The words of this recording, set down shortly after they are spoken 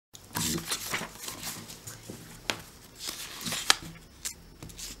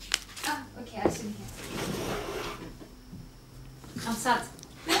Ah, okay, I see here. I'm sad.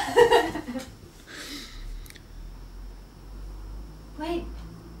 Wait.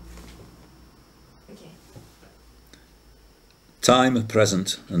 Okay. Time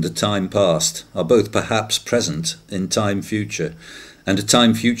present and a time past are both perhaps present in time future, and a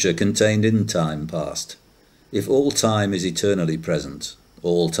time future contained in time past. If all time is eternally present,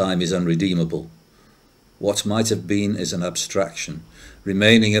 all time is unredeemable. What might have been is an abstraction,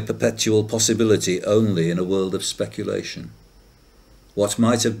 remaining a perpetual possibility only in a world of speculation. What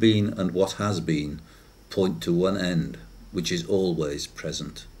might have been and what has been point to one end, which is always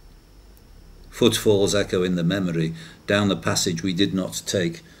present. Footfalls echo in the memory, down the passage we did not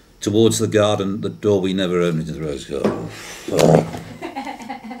take, towards the garden, the door we never opened into the rose garden.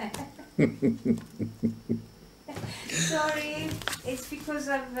 Sorry, it's because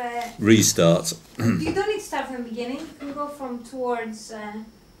of... Restart. You don't need to start from the beginning, you can go from towards...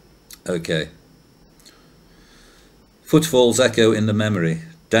 Okay. Footfalls echo in the memory,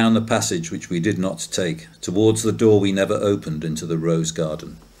 down the passage which we did not take, towards the door we never opened into the rose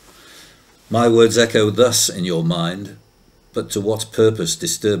garden. My words echo thus in your mind, but to what purpose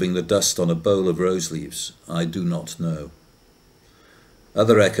disturbing the dust on a bowl of rose leaves, I do not know.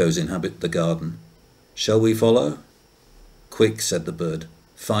 Other echoes inhabit the garden. Shall we follow? Quick, said the bird,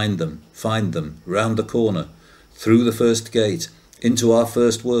 find them, round the corner, through the first gate, into our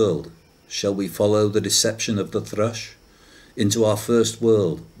first world. Shall we follow the deception of the thrush? Into our first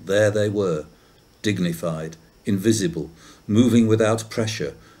world, there they were, dignified, invisible, moving without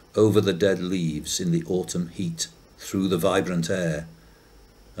pressure, over the dead leaves in the autumn heat, through the vibrant air.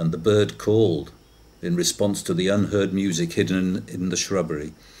 And the bird called, in response to the unheard music hidden in the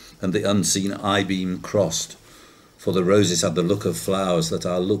shrubbery, and the unseen eye-beam crossed, for the roses had the look of flowers that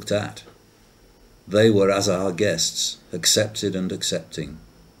are looked at. They were as our guests, accepted and accepting.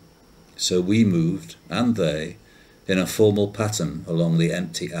 So we moved, and they, in a formal pattern along the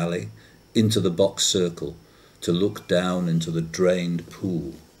empty alley, into the box circle, to look down into the drained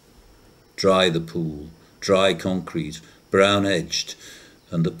pool. Dry the pool, dry concrete, brown-edged,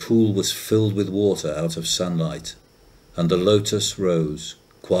 and the pool was filled with water out of sunlight, and the lotus rose,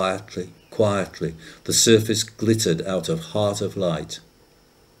 quietly, the surface glittered out of heart of light,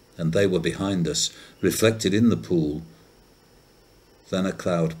 and they were behind us, reflected in the pool. Then a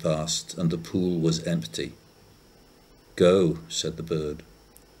cloud passed, and the pool was empty. Go, said the bird,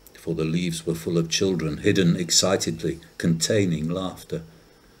 for the leaves were full of children, hidden excitedly, containing laughter.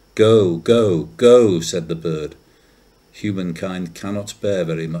 Go, go, go, said the bird. Humankind cannot bear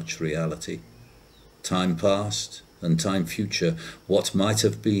very much reality. Time past and time future, what might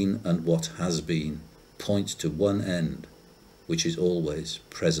have been and what has been, point to one end, which is always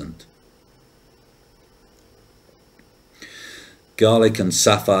present. Garlic and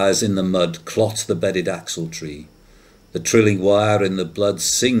sapphires in the mud clot the bedded axle tree. The trilling wire in the blood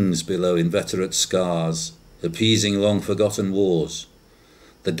sings below inveterate scars, appeasing long-forgotten wars.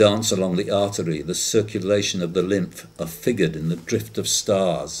 The dance along the artery, the circulation of the lymph, are figured in the drift of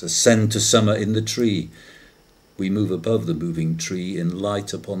stars, ascend to summer in the tree. We move above the moving tree in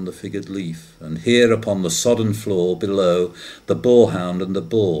light upon the figured leaf, and here upon the sodden floor below, the boarhound and the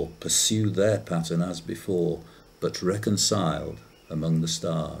boar pursue their pattern as before, but reconciled among the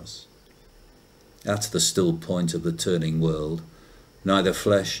stars. At the still point of the turning world, neither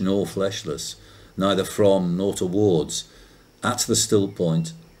flesh nor fleshless, neither from nor towards, at the still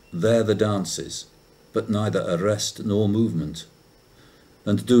point, there the dance is, but neither arrest nor movement.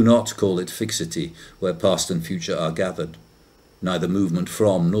 And do not call it fixity, where past and future are gathered, neither movement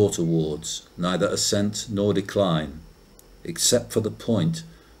from nor towards, neither ascent nor decline. Except for the point,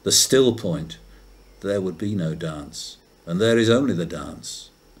 the still point, there would be no dance, and there is only the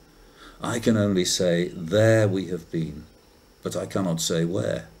dance. I can only say, there we have been, but I cannot say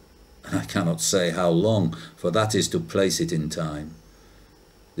where. I cannot say how long, for that is to place it in time.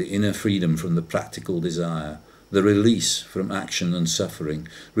 The inner freedom from the practical desire, the release from action and suffering,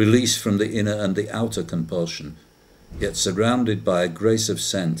 release from the inner and the outer compulsion, yet surrounded by a grace of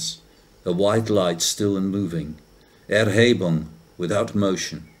sense, a white light still and moving, Erhebung without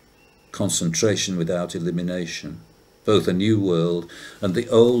motion, concentration without elimination, both a new world and the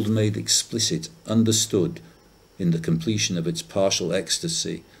old made explicit, understood, in the completion of its partial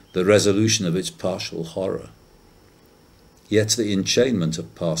ecstasy, the resolution of its partial horror. Yet the enchainment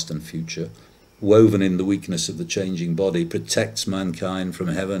of past and future, woven in the weakness of the changing body, protects mankind from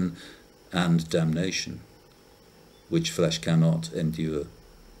heaven and damnation, which flesh cannot endure.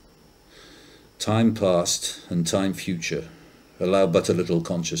 Time past and time future allow but a little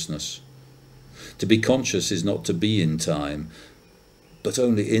consciousness. To be conscious is not to be in time, but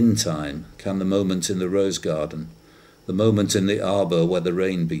only in time can the moment in the rose garden, the moment in the arbour where the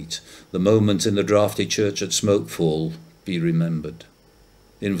rain beat, the moment in the draughty church at Smokefall be remembered,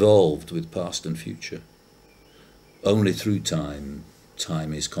 involved with past and future. Only through time,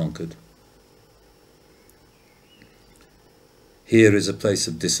 time is conquered. Here is a place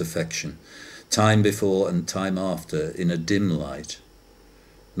of disaffection, time before and time after in a dim light.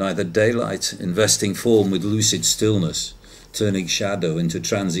 Neither daylight investing form with lucid stillness, turning shadow into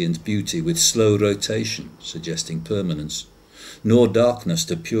transient beauty with slow rotation, suggesting permanence, nor darkness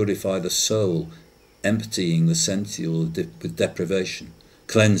to purify the soul, emptying the sensual with deprivation,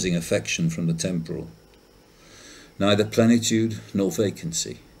 cleansing affection from the temporal. Neither plenitude nor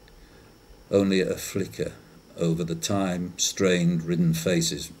vacancy, only a flicker over the time-strained, ridden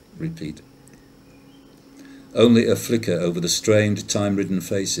faces, repeat. Only a flicker over the strained, time-ridden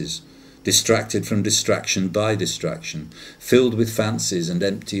faces, distracted from distraction by distraction, filled with fancies and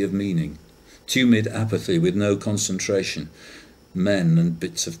empty of meaning, tumid apathy with no concentration, men and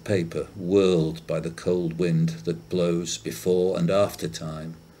bits of paper whirled by the cold wind that blows before and after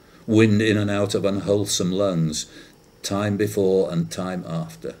time, wind in and out of unwholesome lungs, time before and time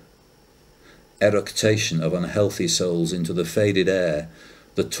after. Eructation of unhealthy souls into the faded air,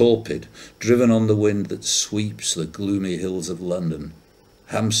 the torpid, driven on the wind that sweeps the gloomy hills of London,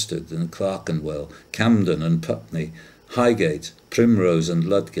 Hampstead and Clerkenwell, Camden and Putney, Highgate, Primrose and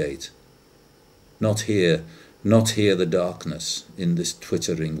Ludgate. Not here the darkness in this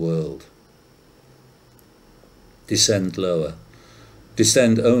twittering world. Descend lower.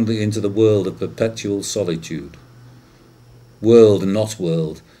 Descend only into the world of perpetual solitude. World not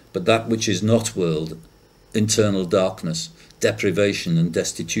world, but that which is not world, internal darkness, deprivation and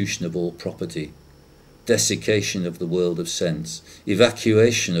destitution of all property, desiccation of the world of sense,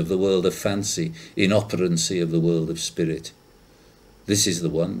 evacuation of the world of fancy, inoperancy of the world of spirit. This is the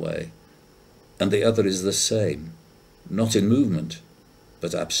one way, and the other is the same, not in movement,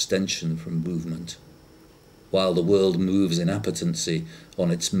 but abstention from movement, while the world moves in appetency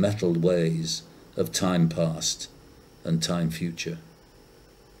on its metalled ways of time past and time future.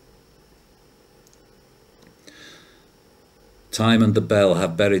 Time and the bell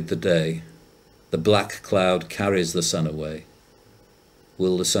have buried the day. The black cloud carries the sun away.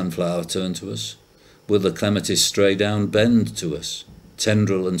 Will the sunflower turn to us? Will the clematis stray down bend to us?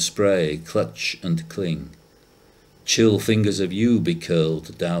 Tendril and spray clutch and cling. Chill fingers of you be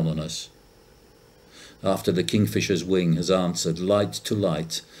curled down on us. After the kingfisher's wing has answered light to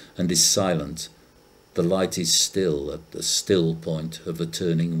light and is silent, the light is still at the still point of the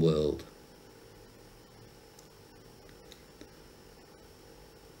turning world.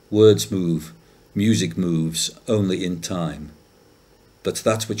 Words move, music moves only in time, but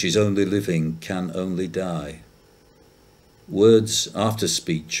that which is only living can only die. Words after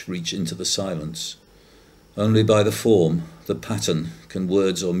speech reach into the silence. Only by the form, the pattern, can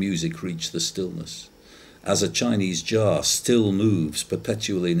words or music reach the stillness, as a Chinese jar still moves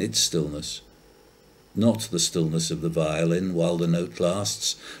perpetually in its stillness. Not the stillness of the violin while the note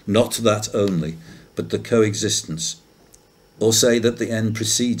lasts, not that only, but the coexistence. Or say that the end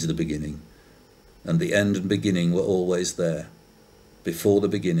precedes the beginning, and the end and beginning were always there, before the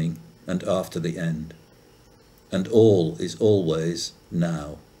beginning and after the end, and all is always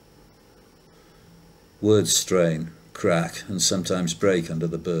now. Words strain, crack, and sometimes break under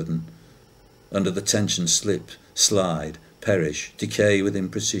the burden. Under the tension slip, slide, perish, decay with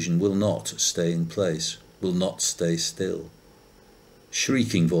imprecision, will not stay in place, will not stay still.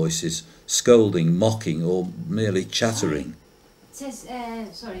 Shrieking voices, scolding, mocking, or merely chattering. It says,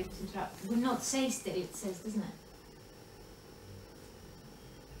 sorry to interrupt, will not say still, it says, doesn't it?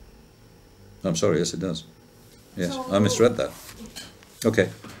 I'm sorry, yes it does. Yes, So, I misread that. Okay.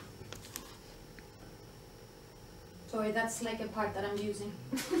 sorry, that's like a part that I'm using.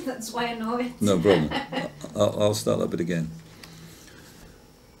 That's why I know it. No problem. I'll start that bit again.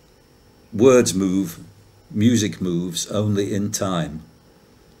 Words move, music moves only in time,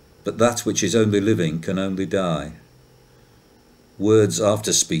 but that which is only living can only die. Words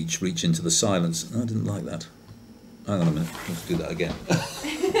after speech reach into the silence. I didn't like that. Hang on a minute, let's do that again.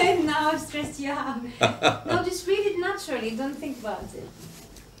 Now I've stressed you out. No, just read it naturally, don't think about it.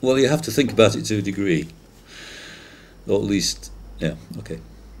 Well, you have to think about it to a degree. Or at least, yeah, okay.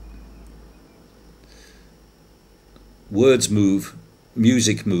 Words move,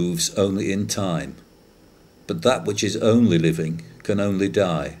 music moves only in time, but that which is only living can only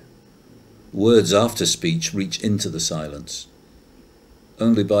die. Words after speech reach into the silence.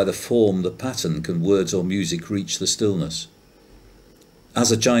 Only by the form, the pattern, can words or music reach the stillness.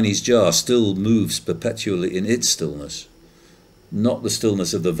 as a Chinese jar still moves perpetually in its stillness, not the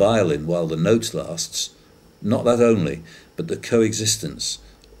stillness of the violin while the note lasts, not that only, but the coexistence,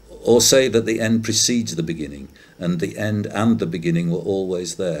 or say that the end precedes the beginning, and the end and the beginning were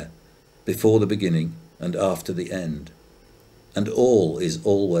always there, before the beginning and after the end, and all is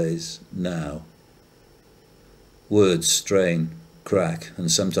always now. Words strain, crack,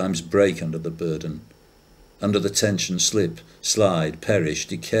 and sometimes break under the burden. Under the tension slip, slide, perish,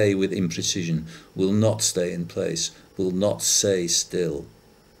 decay with imprecision, will not stay in place, will not say still.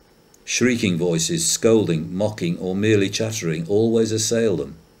 Shrieking voices, scolding, mocking, or merely chattering, always assail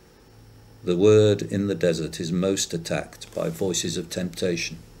them. The word in the desert is most attacked by voices of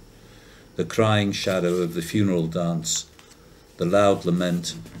temptation. The crying shadow of the funeral dance, the loud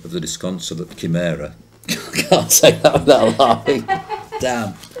lament of the disconsolate chimera. I can't say that without laughing.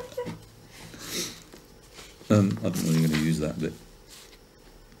 Damn. I don't know you're going to use that bit.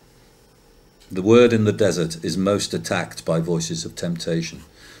 The word in the desert is most attacked by voices of temptation.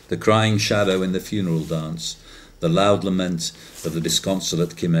 The crying shadow in the funeral dance, the loud lament of the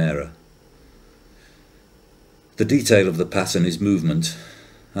disconsolate chimera. The detail of the pattern is movement,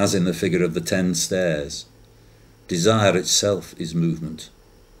 as in the figure of the 10 stairs. Desire itself is movement,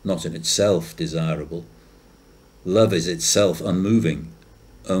 not in itself desirable. Love is itself unmoving,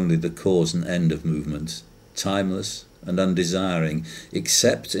 only the cause and end of movement, timeless and undesiring,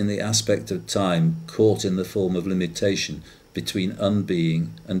 except in the aspect of time caught in the form of limitation between unbeing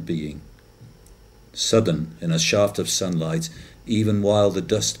and being. Sudden, in a shaft of sunlight, even while the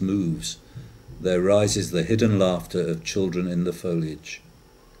dust moves, there rises the hidden laughter of children in the foliage.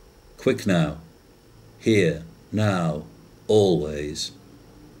 Quick now, here, now, always.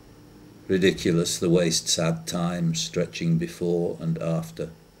 Ridiculous the waste sad time stretching before and after.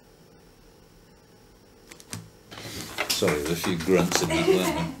 Sorry, there's a few grunts in that,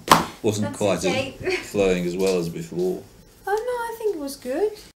 weren't there? Wasn't That's quite okay. as flowing as well as before. Oh no, I think it was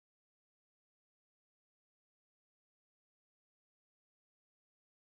good.